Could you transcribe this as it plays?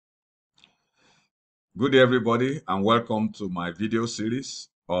Good day, everybody, and welcome to my video series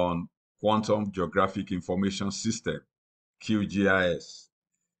on Quantum Geographic Information System, QGIS.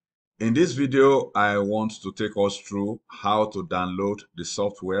 In this video, I want to take us through how to download the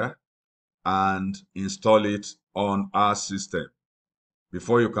software and install it on our system.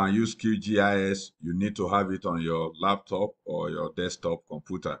 Before you can use QGIS, you need to have it on your laptop or your desktop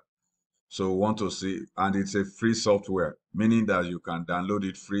computer. So we want to see, and it's a free software, meaning that you can download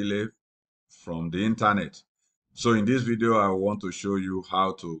it freely from the internet. So in this video, I want to show you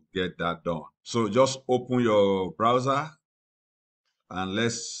how to get that done. So just open your browser and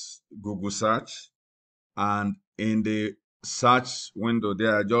let's Google search. And in the search window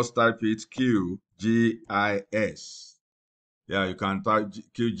there, just type it QGIS. Yeah, you can type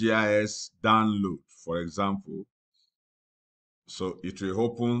QGIS download, for example. So it will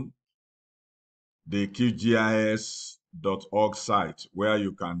open the QGIS.org site where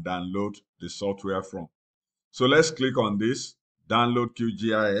you can download the software from. So let's click on this, download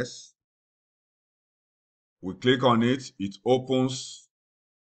QGIS. We click on it, it opens,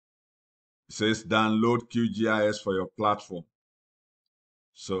 it says download QGIS for your platform.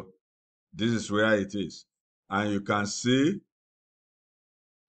 So this is where it is. And you can see,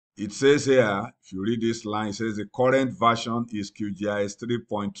 it says here, if you read this line, it says the current version is QGIS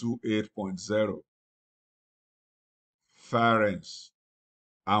 3.28.0 Fairens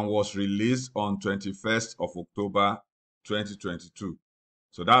and was released on 21st of October 2022.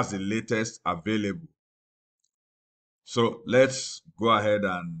 So that's the latest available. So let's go ahead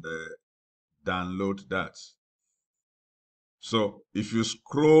and download that. So if you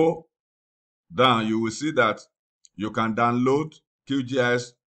scroll down, you will see that you can download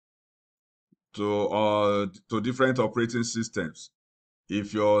QGIS to different operating systems.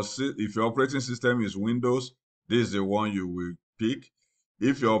 If your operating system is Windows, this is the one you will pick.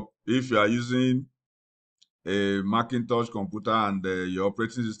 If you are using a Macintosh computer and your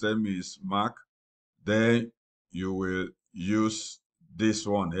operating system is Mac, then you will use this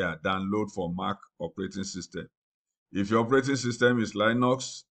one here, download for Mac operating system. If your operating system is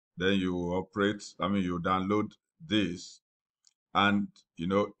Linux, then you download this. And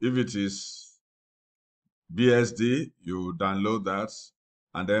if it is BSD, you download that.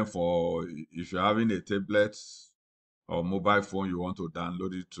 And then if you're having a tablet or mobile phone you want to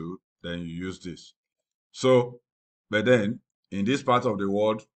download it to, then you use this. So, but then in this part of the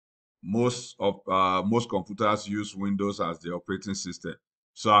world, most computers use Windows as the operating system.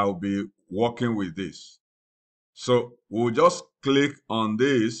 So I'll be working with this. So we'll just click on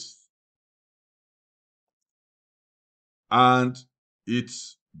this and it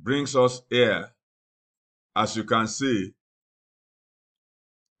brings us here. As you can see,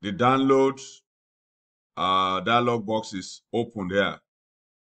 the download dialog box is open there.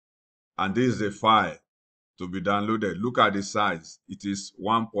 And this is the file to be downloaded. Look at the size. It is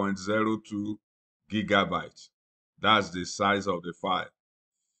 1.02 gigabytes. That's the size of the file.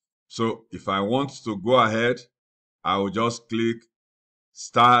 So if I want to go ahead, I will just click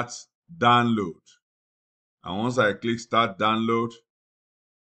Start Download. And once I click Start Download,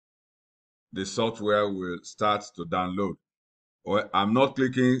 the software will start to download. Or I'm not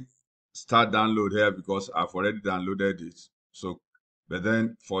clicking Start Download here because I've already downloaded it. So, but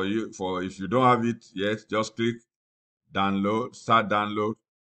then if you don't have it yet, just click Download, Start Download,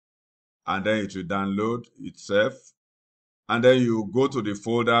 and then it will download itself. And then you go to the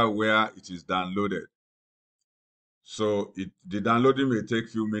folder where it is downloaded. So the downloading may take a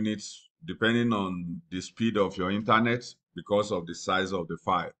few minutes depending on the speed of your internet because of the size of the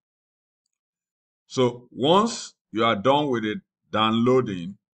file. So once you are done with the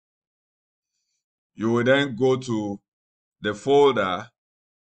downloading, you will then go to the folder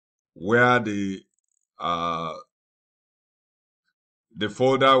where the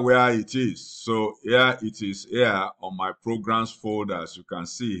folder where it is. So here it is here on my programs folder, as you can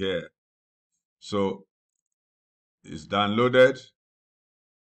see here. So it's downloaded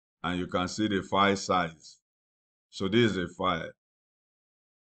and you can see the file size. So this is a file,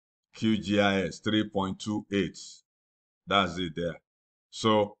 QGIS 3.28. That's it there.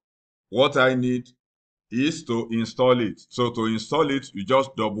 So what I need is to install it. So to install it, you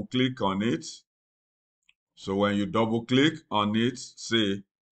just double click on it. So when you double click on it,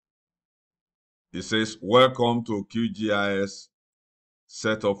 it says, welcome to QGIS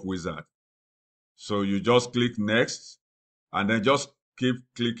Setup Wizard. So you just click next and then just keep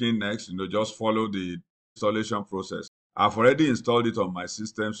clicking next, just follow the installation process. I've already installed it on my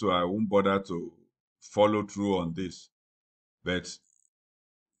system, so I won't bother to follow through on this. But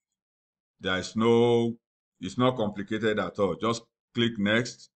it's not complicated at all. Just click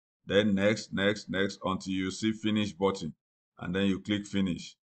next, then next, next, next, until you see finish button, and then you click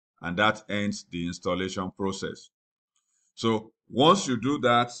finish, and that ends the installation process. So once you do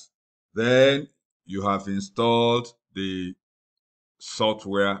that, then you have installed the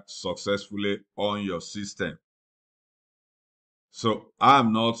software successfully on your system. So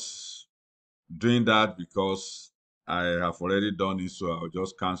I'm not doing that because I have already done it, so I'll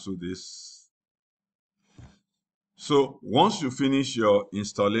just cancel this. So once you finish your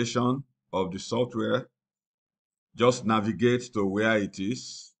installation of the software, just navigate to where it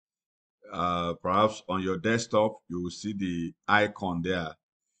is. Perhaps on your desktop, you will see the icon there,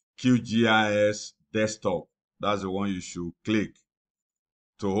 QGIS desktop. That's the one you should click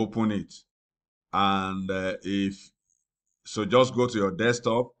to open it. And so just go to your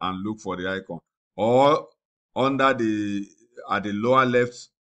desktop and look for the icon. Or at the lower left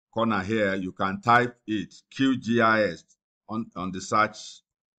corner here, you can type it, QGIS, on the search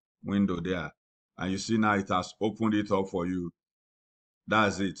window there. And you see now it has opened it up for you.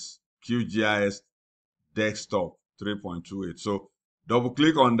 That's it, QGIS desktop 3.28. So double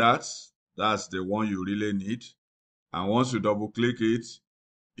click on that. That's the one you really need. And once you double click it,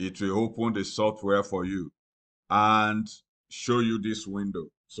 it will open the software for you and show you this window.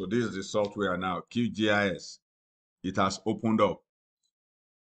 So this is the software now, QGIS. It has opened up.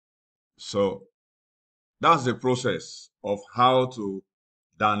 So that's the process of how to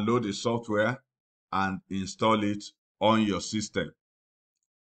download the software and install it on your system.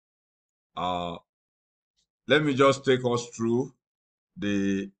 Let me just take us through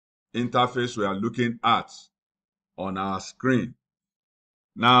the interface we are looking at on our screen.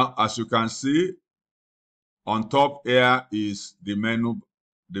 Now, as you can see, on top here is the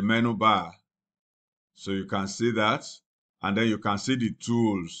menu bar. So you can see that, and then you can see the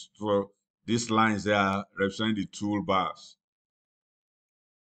tools. So these lines there represent the toolbars.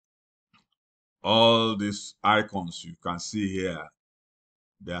 All these icons you can see here,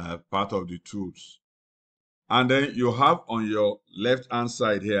 they are part of the tools. And then you have on your left-hand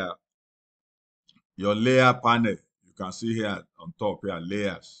side here, your layer panel. You can see here on top here,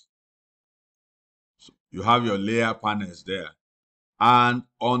 layers. So you have your layer panels there. And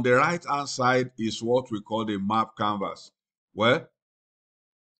on the right-hand side is what we call the map canvas. Well,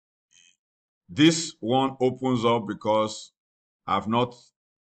 this one opens up because I've not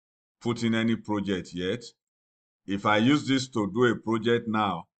put in any project yet. If I use this to do a project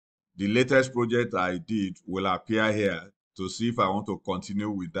now, the latest project I did will appear here to see if I want to continue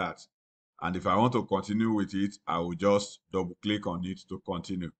with that. And if I want to continue with it, I will just double click on it to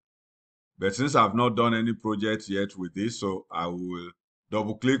continue. But since I've not done any project yet with this, so I will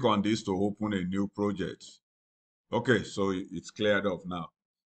double click on this to open a new project. Okay, so it's cleared up now.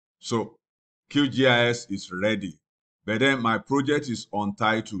 So QGIS is ready. But then my project is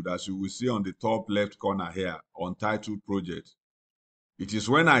untitled, as you will see on the top left corner here, untitled project. It is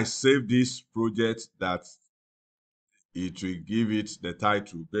when I save this project that it will give it the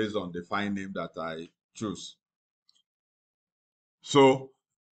title based on the file name that I choose. So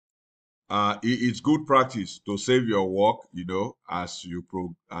it's good practice to save your work, as you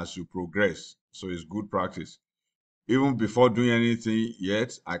progress. So it's good practice. Even before doing anything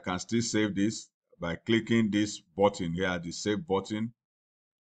yet, I can still save this by clicking this button here, the save button,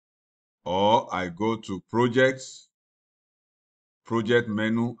 or I go to project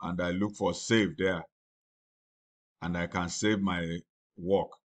menu, and I look for save there, and I can save my work.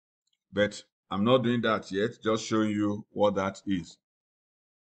 But I'm not doing that yet, just showing you what that is.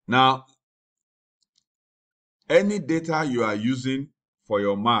 Now, any data you are using for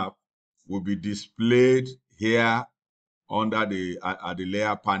your map will be displayed here under at the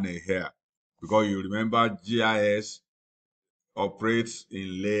layer panel here, because you remember GIS operates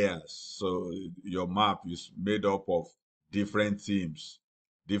in layers. So your map is made up of different themes,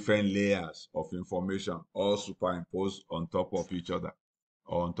 different layers of information, all superimposed on top of each other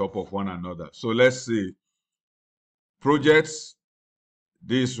or on top of one another. So let's see. Projects,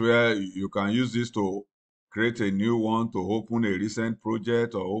 this where you can use this to create a new one, to open a recent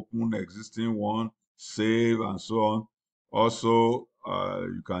project or open existing one, save, and so on. Also,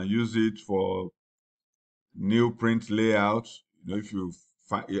 you can use it for new print layout. If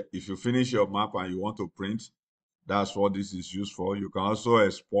you finish your map and you want to print, that's what this is used for. You can also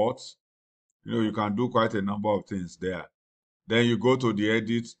export. You can do quite a number of things there. Then you go to the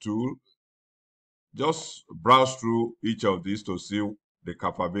edit tool. Just browse through each of these to see the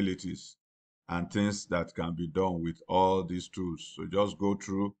capabilities and things that can be done with all these tools. So just go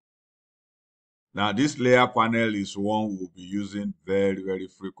through. Now, this layer panel is one we'll be using very, very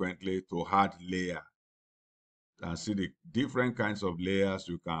frequently to add layer. and see the different kinds of layers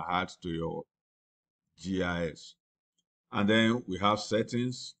you can add to your GIS. And then we have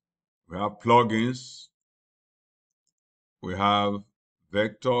settings, we have plugins, we have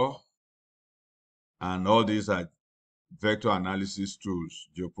vector, and all these are vector analysis tools,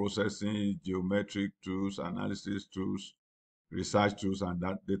 geoprocessing, geometric tools, analysis tools, research tools, and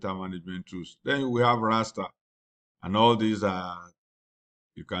data management tools. Then we have raster, and all these are,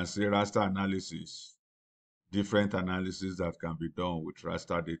 you can see raster analysis, different analysis that can be done with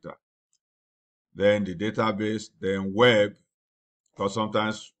raster data. Then the database, then web, because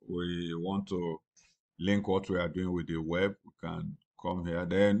sometimes we want to link what we are doing with the web. We can come here.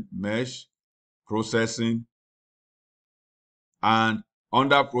 Then mesh, processing, and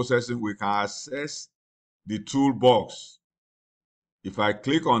under processing, we can access the toolbox. If I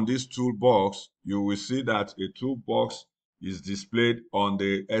click on this toolbox, you will see that a toolbox is displayed on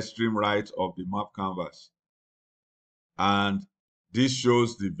the extreme right of the map canvas. And this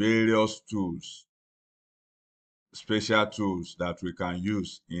shows the various tools, special tools that we can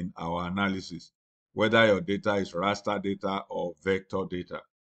use in our analysis, whether your data is raster data or vector data.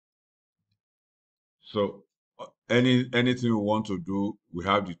 So anything we want to do, we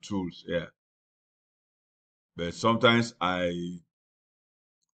have the tools here. But sometimes I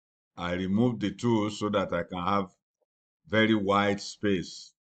remove the tools so that I can have very wide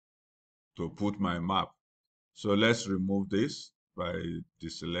space to put my map. So let's remove this by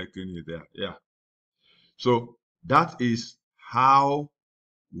deselecting it there. Yeah. So that is how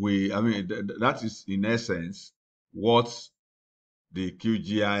that is in essence what the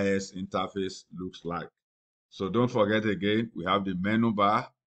QGIS interface looks like. So don't forget again, we have the menu bar,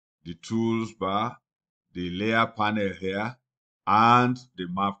 the tools bar, the layer panel here, and the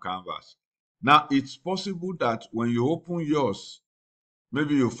map canvas. Now, it's possible that when you open yours,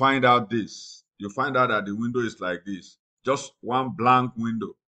 maybe you find out this. You find out that the window is like this, just one blank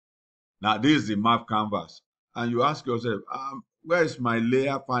window. Now, this is the map canvas. And you ask yourself, where is my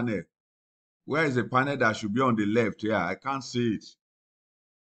layer panel? Where is the panel that should be on the left here? I can't see it.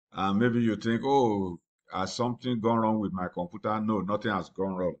 And maybe you think, oh, has something gone wrong with my computer? No, nothing has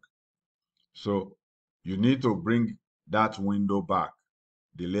gone wrong. So you need to bring that window back,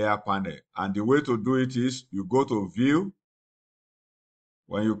 the layer panel. And the way to do it is you go to View.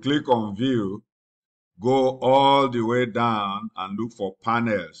 When you click on View, go all the way down and look for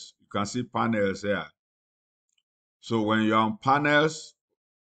panels. You can see panels here. So when you're on panels,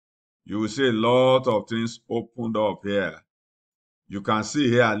 you will see a lot of things opened up here. You can see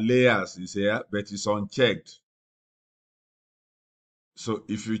here layers is here, but it's unchecked. So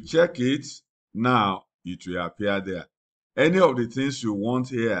if you check it now, it will appear there. Any of the things you want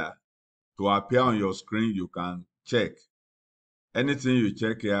here to appear on your screen, you can check. Anything you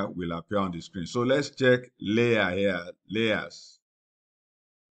check here will appear on the screen. So let's check layer here, layers.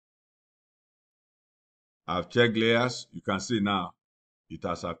 I've checked layers. You can see now it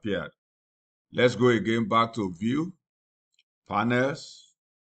has appeared. Let's go again back to View, Panels.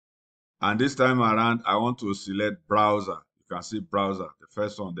 And this time around, I want to select Browser. You can see Browser, the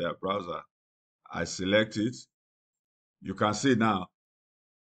first one there, Browser. I select it. You can see now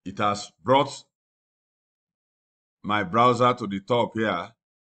it has brought my browser to the top here.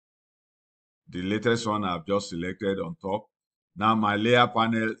 The latest one I've just selected on top. Now my layer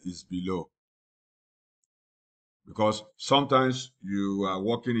panel is below. Because sometimes you are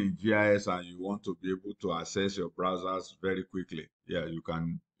working in GIS and you want to be able to access your browsers very quickly. Yeah, you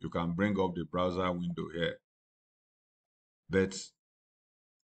can bring up the browser window here. But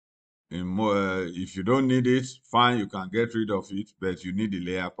if you don't need it, fine, you can get rid of it, but you need the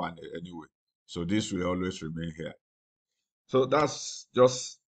layer panel anyway. So this will always remain here. So that's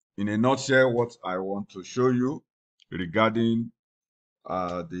just in a nutshell what I want to show you regarding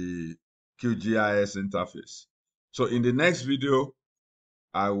the QGIS interface. So in the next video,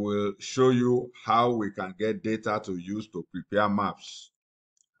 I will show you how we can get data to use to prepare maps,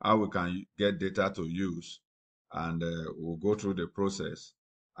 how we can get data to use, and we'll go through the process,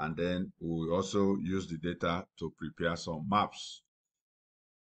 and then we'll also use the data to prepare some maps.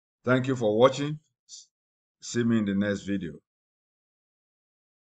 Thank you for watching. See me in the next video.